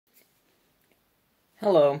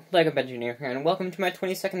Hello, LEGO Engineer here, and welcome to my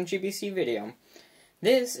 22nd GBC video.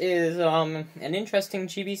 This is, an interesting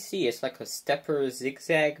GBC. It's like a stepper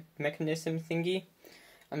zigzag mechanism thingy.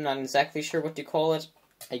 I'm not exactly sure what to call it.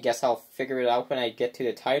 I guess I'll figure it out when I get to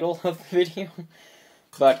the title of the video.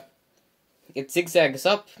 But it zigzags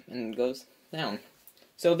up and goes down.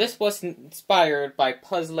 So this was inspired by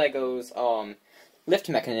puzzLEGO's, lift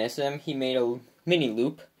mechanism. He made a mini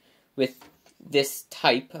loop with this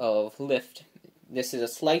type of lift. This is a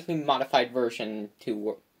slightly modified version to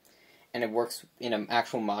work, and it works in an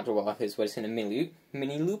actual module of his was in a mini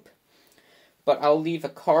loop. But I'll leave a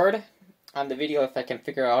card on the video if I can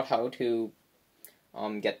figure out how to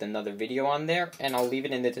get another video on there, and I'll leave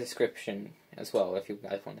it in the description as well if you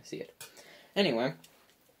guys want to see it. Anyway,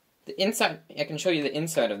 the inside, I can show you the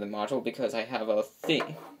inside of the module because I have a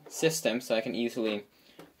system, so I can easily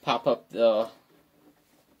pop up the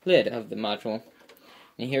lid of the module.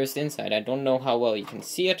 And here's the inside. I don't know how well you can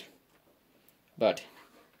see it, but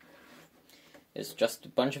it's just a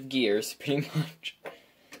bunch of gears, pretty much,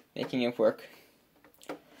 making it work.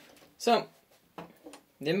 So,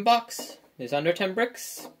 the inbox is under 10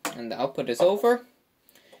 bricks, and the output is over,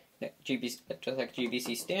 GBC, just like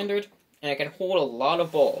GBC standard, and it can hold a lot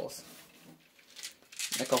of balls,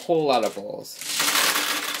 like a whole lot of balls,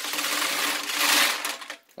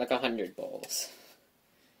 like 100 balls.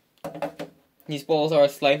 These balls are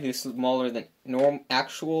slightly smaller than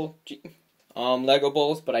actual Lego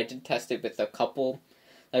balls, but I did test it with a couple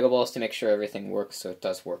Lego balls to make sure everything works, so it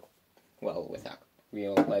does work well with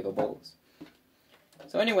real Lego balls.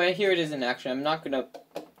 So anyway, here it is in action. I'm not going to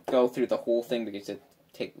go through the whole thing because it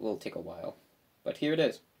will take a while, but here it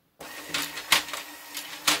is.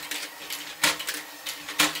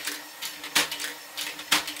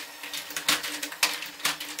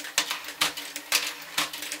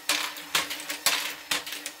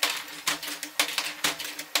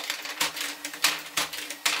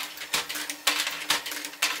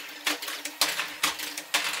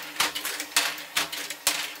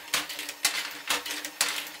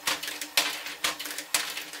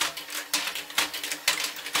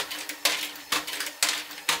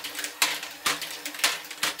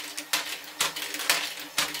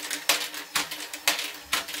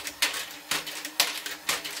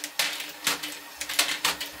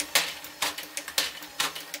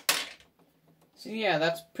 So yeah,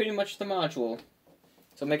 that's pretty much the module.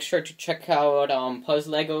 So make sure to check out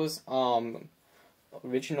puzzLEGO's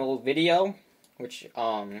original video, which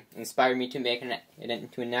inspired me to make it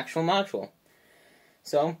into an actual module.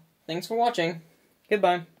 So, thanks for watching.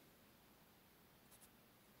 Goodbye.